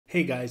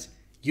Hey guys,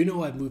 you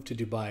know I've moved to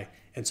Dubai,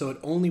 and so it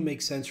only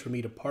makes sense for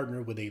me to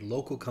partner with a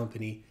local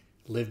company,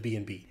 Live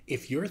B&B.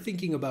 If you're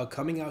thinking about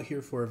coming out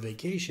here for a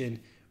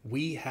vacation,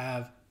 we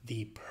have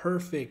the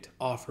perfect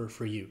offer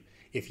for you.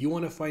 If you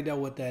want to find out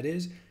what that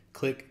is,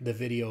 click the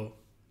video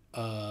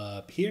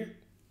up here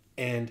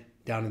and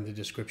down in the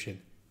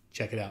description.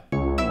 Check it out.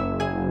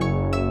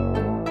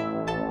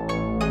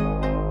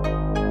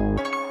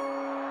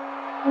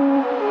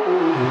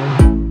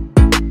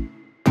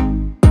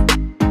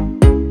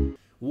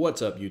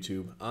 What's up,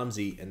 YouTube? I'm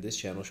Z, and this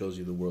channel shows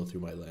you the world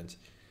through my lens.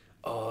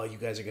 Oh, you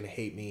guys are gonna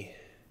hate me,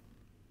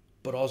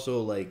 but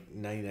also like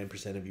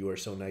 99% of you are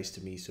so nice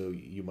to me, so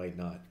you might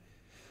not.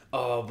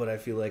 Oh, but I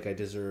feel like I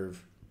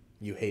deserve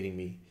you hating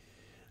me.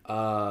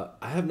 I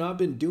have not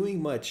been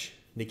doing much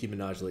Nicki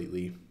Minaj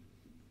lately,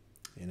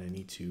 and I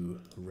need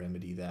to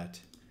remedy that.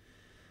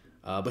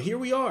 But here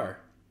we are,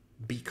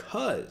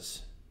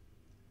 because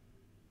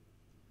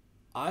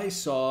I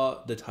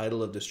saw the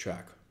title of this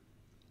track.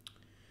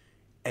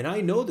 And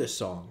I know this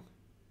song,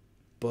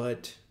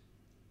 but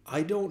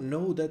I don't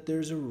know that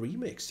there's a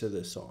remix to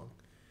this song.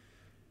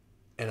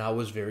 And I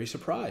was very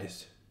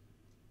surprised.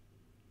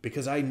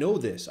 Because I know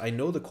this. I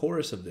know the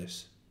chorus of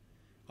this.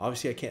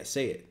 Obviously, I can't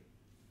say it.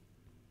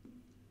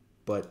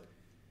 But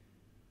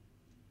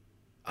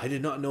I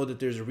did not know that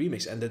there's a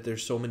remix and that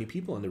there's so many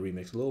people on the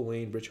remix. Lil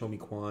Wayne, Rich Homie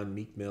Quan,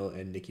 Meek Mill,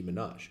 and Nicki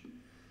Minaj.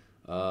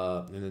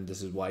 And then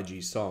this is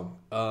YG's song.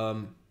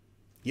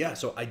 Yeah,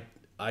 so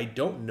I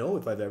don't know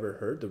if I've ever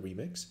heard the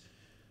remix,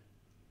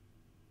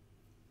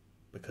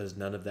 because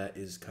none of that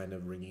is kind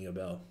of ringing a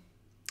bell.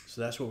 So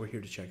that's what we're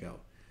here to check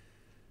out.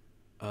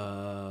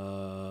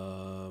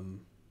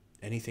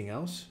 Anything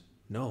else?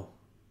 No.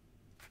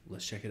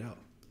 Let's check it out.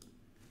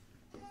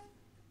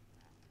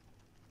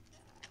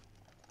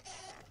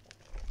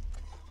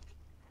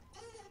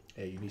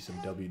 Hey, you need some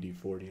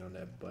WD-40 on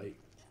that bike.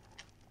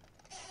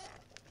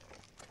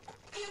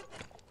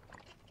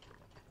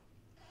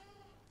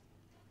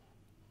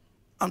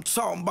 I'm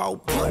talking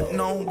about putting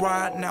on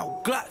riding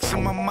out Glocks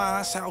in my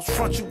mind's house.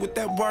 Front you with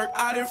that work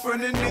out in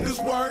front of niggas'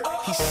 work.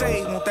 He say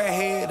he want that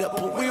head up,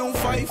 but we don't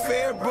fight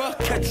fair, bruh.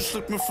 Catch you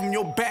slipping from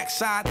your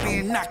backside,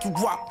 then knock you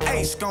out.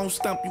 Ace gon'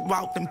 stump you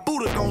out, then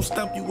Buddha gon'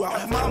 stump you out.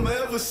 Have mama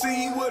ever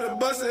seen you with a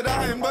busted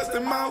eye and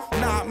busted mouth?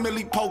 Nah,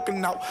 Millie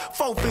poking out,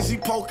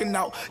 450 poking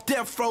out.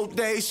 Death row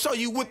days, show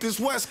you what this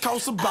West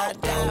Coast about. I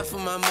die for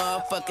my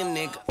motherfucking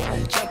nigga.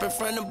 Jump in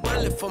front of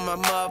bullet for my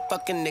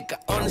motherfucking nigga.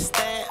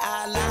 Understand,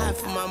 I lie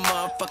for my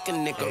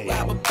motherfucking nigga.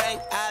 Rob a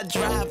bank, I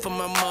drive for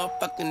my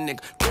motherfucking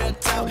nigga. Real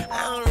talk,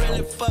 I don't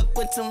really fuck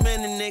with too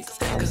many niggas,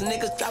 cause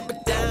niggas drop a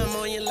dime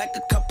on you like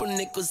a couple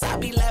nickels. I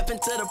be laughing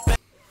to the bank.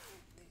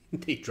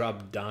 They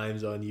drop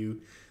dimes on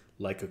you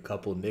like a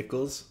couple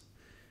nickels.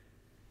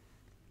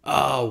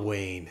 Oh,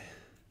 Wayne.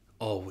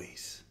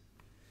 Always.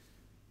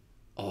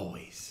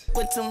 Always.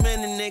 With too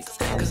many niggas,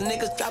 cause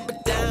niggas drop a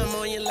dime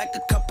on you like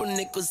a couple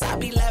nickels. I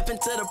be laughing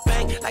to the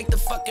bank like the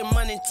fucking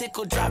money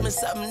tickle. Dropping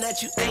something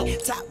that you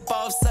ain't. Top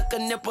off, suck a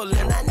nipple,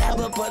 and I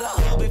never put a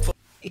hoe before.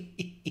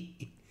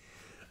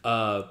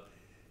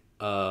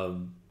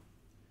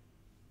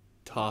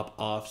 Top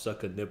off,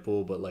 suck a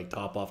nipple, but like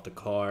top off the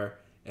car,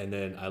 and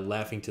then I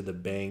laughing to the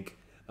bank,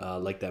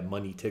 like that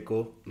money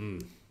tickle.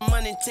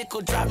 Money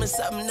tickle, dropping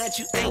something that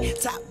you ain't.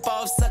 Top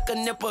off, suck a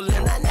nipple,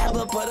 and I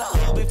never put a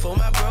hoe before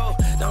my bro.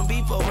 Don't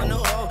be for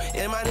no hoe.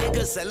 And my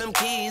niggas sell them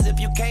keys if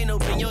you can't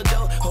open your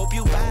door. Hope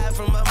you buy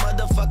from my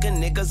motherfucking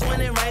niggas. When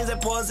it rains,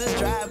 it pours, it's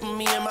dry for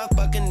me and my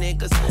fucking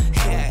niggas.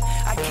 Yeah,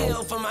 I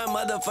kill for my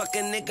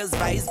motherfucking niggas.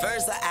 Vice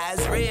versa,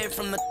 eyes red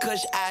from the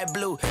kush, eye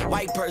blue.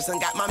 White person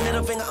got my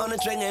middle finger on the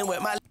trigger and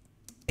with my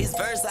vice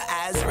versa,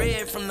 eyes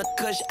red from the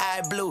kush,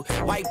 eye blue.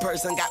 White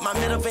person got my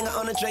middle finger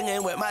on the trigger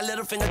and with my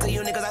little finger to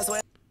you niggas, I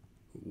swear.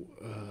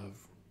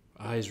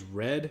 Eyes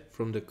red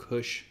from the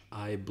kush,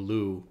 eye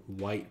blue,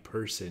 white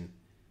person.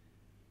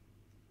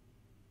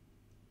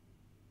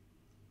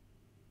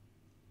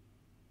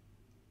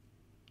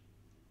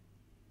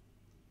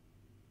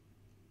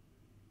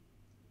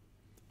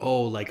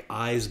 Oh, like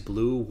eyes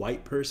blue,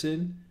 white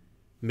person?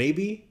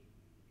 Maybe?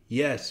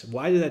 Yes.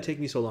 Why did that take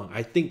me so long?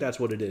 I think that's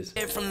what it is.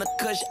 From the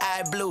kush,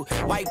 eye blue,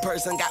 white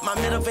person got my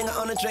middle finger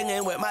on the trigger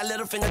and with my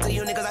little finger to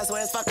you niggas, I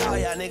swear it's fuck all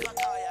y'all niggas.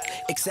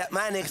 Except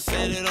my niggas.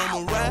 Said that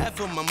I'ma ride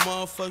for my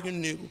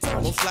motherfucking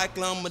nigga. Most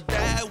likely I'ma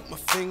die with my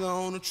finger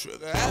on the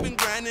trigger. I've been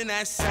grinding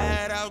that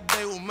side out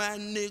there with my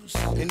niggas,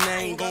 and I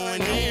ain't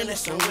going in, that's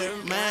somewhere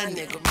with my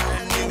nigga,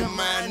 my nigga,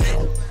 my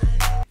nigga.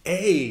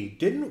 Hey,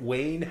 didn't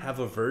Wayne have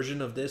a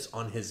version of this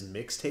on his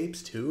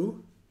mixtapes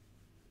too?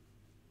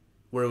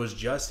 Where it was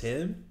just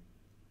him?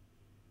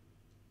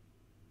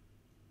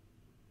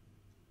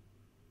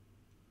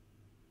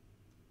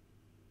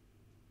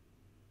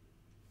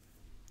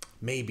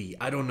 Maybe,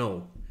 I don't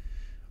know.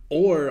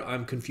 Or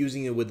I'm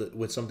confusing it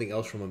with something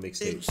else from a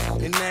mixtape.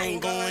 And I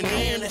ain't going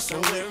in, that's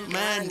somewhere with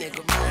my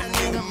nigga, my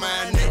nigga,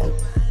 my nigga.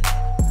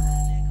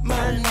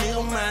 My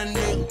nigga, my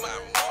nigga.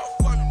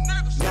 My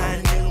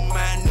nigga,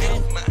 my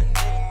nigga.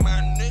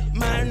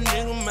 My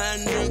nigga, my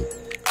nigga.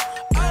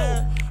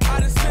 Oh, I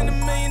done spent $1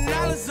 million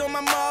on my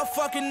mother.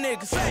 motherfucking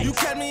niggas. You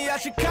catch me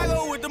out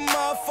Chicago with the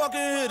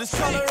motherfucking hitters.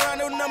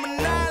 Colorado number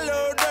 9,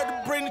 load up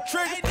to bring the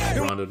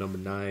trigger. Rondo number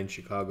 9,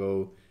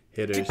 Chicago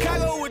hitters.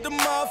 Chicago with the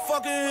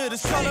motherfucking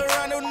hitters.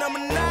 Colorado number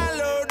 9,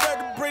 load up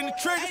to bring the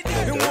trigger.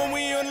 And when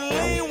we on the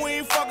lean, we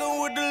ain't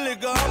fucking with the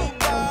liquor. I'ma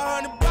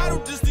buy 100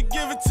 bottles just to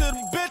give it to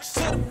the bitch.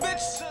 To the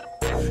bitch.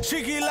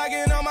 She keep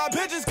liking all my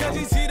pictures cause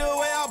she see the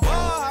way I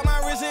ball. How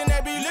my wrist and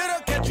that be lit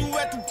up. Catch you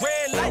at the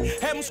red light.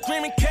 Have them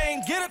screaming,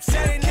 can't get up.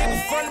 Say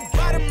niggas from the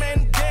bottom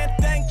and the damn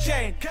thing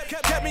changed.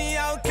 Kept me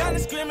out kinda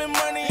screaming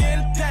money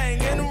and the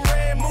thing. And the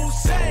red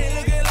moose saying,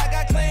 looking like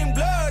I claim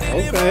blood. And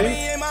if I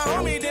be in my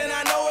homie, then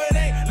I know it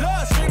ain't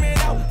love. Screaming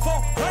out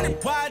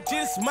 400, why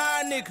just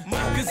my nigga?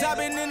 Cause I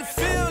been in the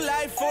field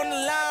life on the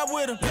line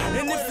with him.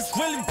 And if it's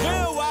really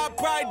real, I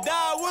probably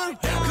die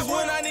with him. Cause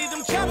when I need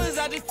them choppers,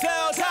 I just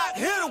tell Top,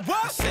 hit a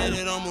what? Said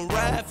it, I'ma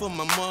ride for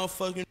my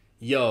motherfucking.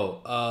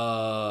 Yo,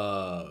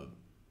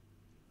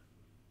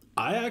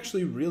 I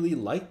actually really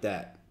like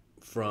that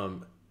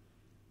from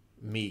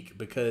Meek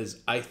because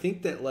I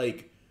think that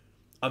like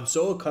I'm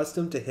so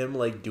accustomed to him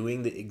like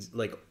doing the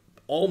like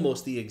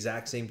almost the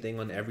exact same thing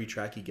on every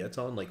track he gets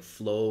on, like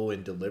flow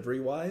and delivery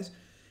wise.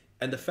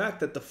 And the fact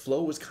that the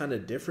flow was kind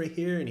of different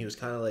here and he was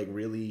kind of like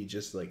really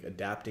just like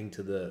adapting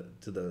to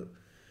the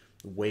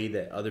way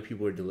that other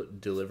people were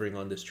delivering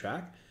on this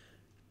track,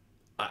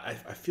 I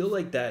feel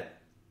like that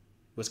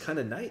was kind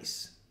of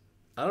nice.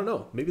 I don't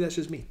know. Maybe that's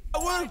just me.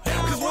 Cause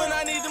when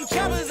I need them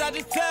choppers, I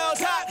just tell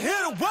Top, hit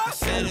a what?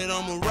 Said it,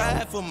 I'ma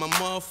ride for my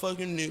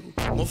motherfucking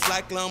nigga. Most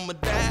likely I'ma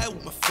die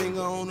with my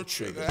finger on the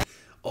trigger.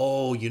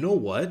 Oh, you know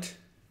what?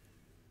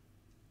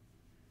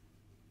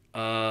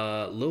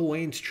 Lil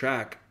Wayne's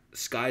track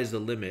 "Sky's the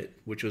Limit,"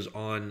 which was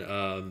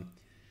on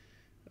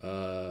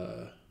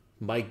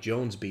Mike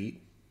Jones'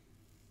 beat.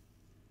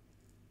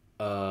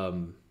 I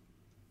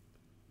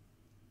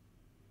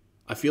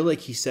feel like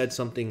he said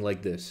something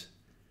like this: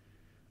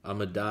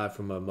 "I'ma die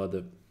for my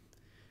mother.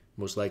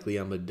 Most likely,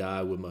 I'ma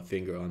die with my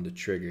finger on the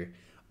trigger."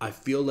 I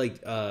feel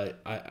like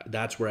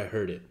that's where I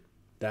heard it.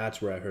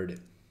 That's where I heard it.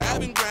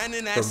 I've been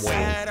grinding that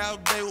side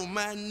out there with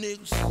my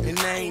niggas. And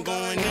I ain't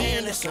going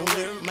in, that's I'm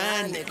with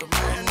my nigga.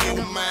 My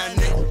nigga, my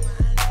nigga.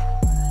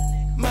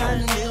 My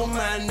nigga,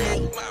 my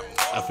nigga.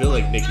 I feel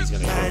like Nicki's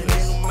gonna go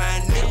this. My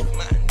nigga,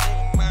 my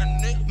nigga, my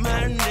nigga.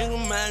 My nigga,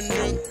 my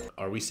nigga.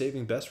 Are we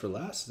saving best for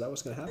last? Is that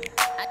what's gonna happen?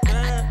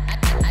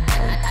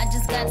 I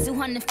just got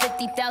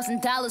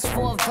 $250,000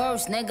 for a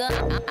verse, nigga.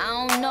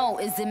 I don't know,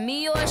 is it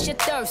me or it's your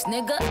thirst,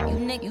 nigga?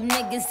 You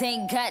niggas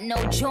ain't got no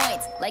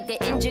joints. Like the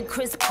injured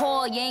Chris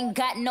Paul, you ain't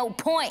got no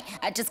point.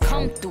 I just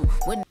come through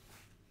with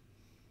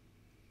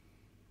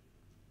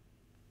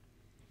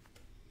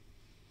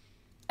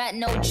got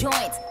no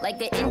joints, like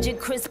the injured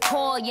Chris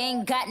Paul, you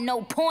ain't got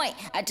no point.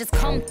 I just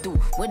come through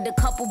with a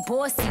couple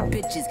bossy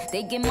bitches.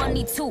 They get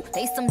money too,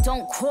 they some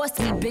don't cross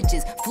me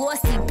bitches.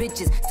 Flossy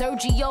bitches,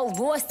 Sergio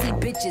Rossi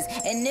bitches.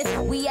 And if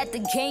we at the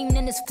game,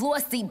 then it's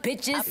flossy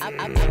bitches. I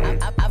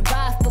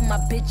ride for my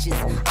bitches.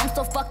 I'm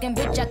so fucking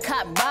rich, I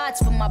cop rides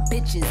for my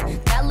bitches.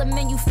 Dollar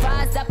menu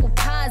fries, apple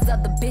pies,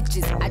 other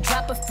bitches. I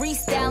drop a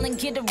freestyle and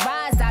get a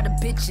rise out of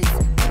bitches.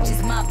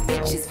 Bitches, my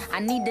bitches. I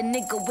need a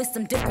nigga with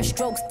some different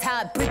strokes,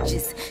 tied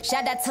britches.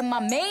 Shout out to my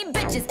main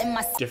bitches and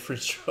my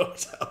different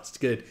strokes. Sounds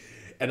good.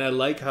 And I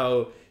like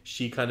how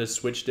she kind of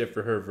switched it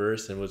for her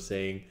verse and was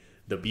saying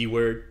the B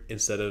word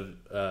instead of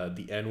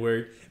the N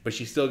word, but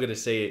she's still gonna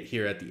say it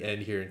here at the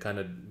end here and kind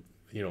of,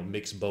 you know,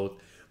 mix both.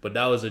 But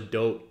that was a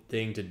dope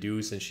thing to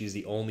do since she's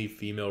the only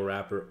female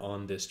rapper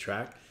on this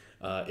track.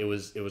 It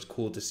was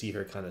cool to see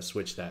her kind of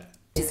switch that.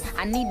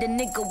 I need a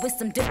nigga with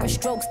some different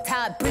strokes,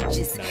 tied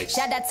britches. Nice.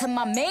 Shout out to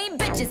my main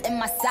bitches and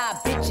my side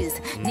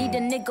bitches. Need a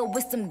nigga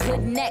with some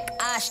good neck,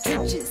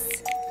 ostriches.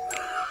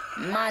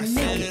 My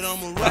niggas.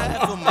 I'ma ride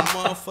for my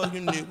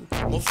motherfucking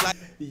nigga.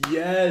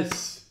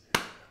 Yes,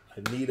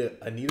 I need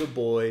a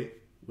boy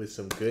with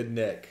some good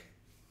neck,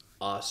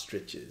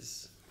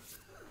 ostriches.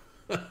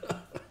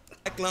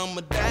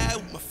 I'ma die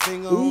with my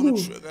finger on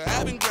the trigger.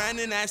 I've been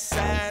grinding that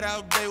side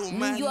out there with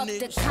my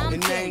niggas.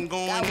 And I ain't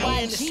going in,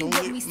 that's some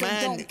with my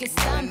nigga.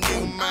 My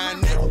nigga, my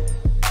nigga.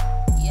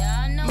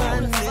 Yeah, I know My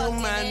who the nigga, fuck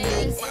my it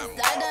nigga. is. I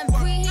done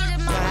preheated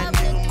my My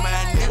oven nigga, my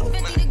nigga.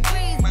 350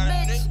 degrees,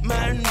 bitch. My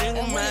nigga,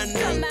 And my when it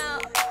come nigga.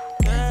 out,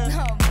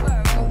 no,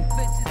 purple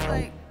bitches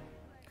like,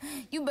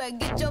 you better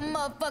get your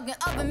motherfucking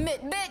oven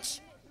mitt, bitch.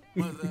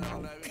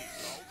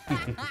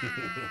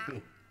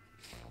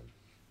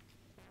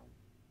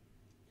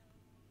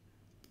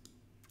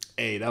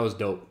 Hey, that was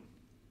dope.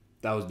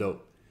 That was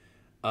dope.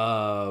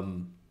 I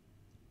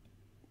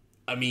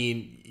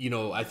mean, you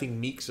know, I think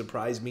Meek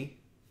surprised me.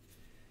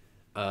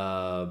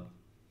 I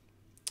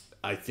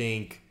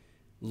think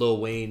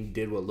Lil Wayne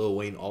did what Lil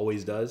Wayne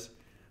always does.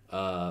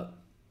 And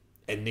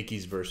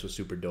Nicki's verse was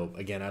super dope.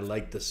 Again, I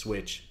like the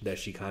switch that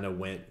she kind of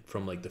went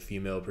from like the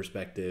female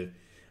perspective,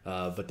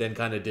 but then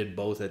kind of did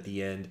both at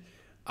the end.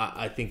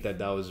 I think that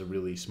was a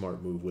really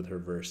smart move with her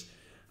verse.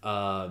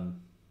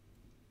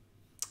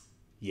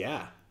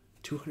 Yeah.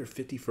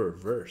 250 for a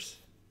verse.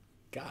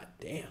 God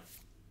damn.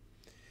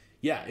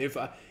 Yeah, if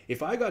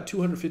I got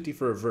 250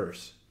 for a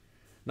verse,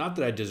 not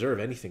that I deserve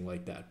anything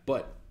like that,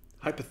 but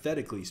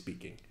hypothetically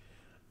speaking,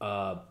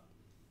 I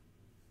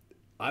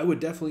would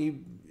definitely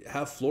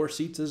have floor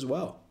seats as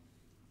well.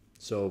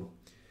 So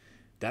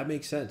that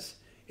makes sense.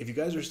 If you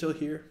guys are still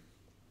here,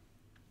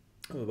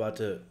 I'm about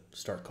to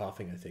start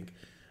coughing, I think.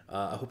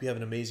 I hope you have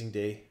an amazing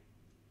day.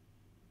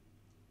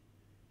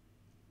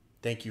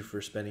 Thank you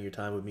for spending your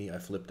time with me. I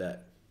flipped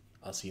that.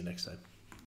 I'll see you next time.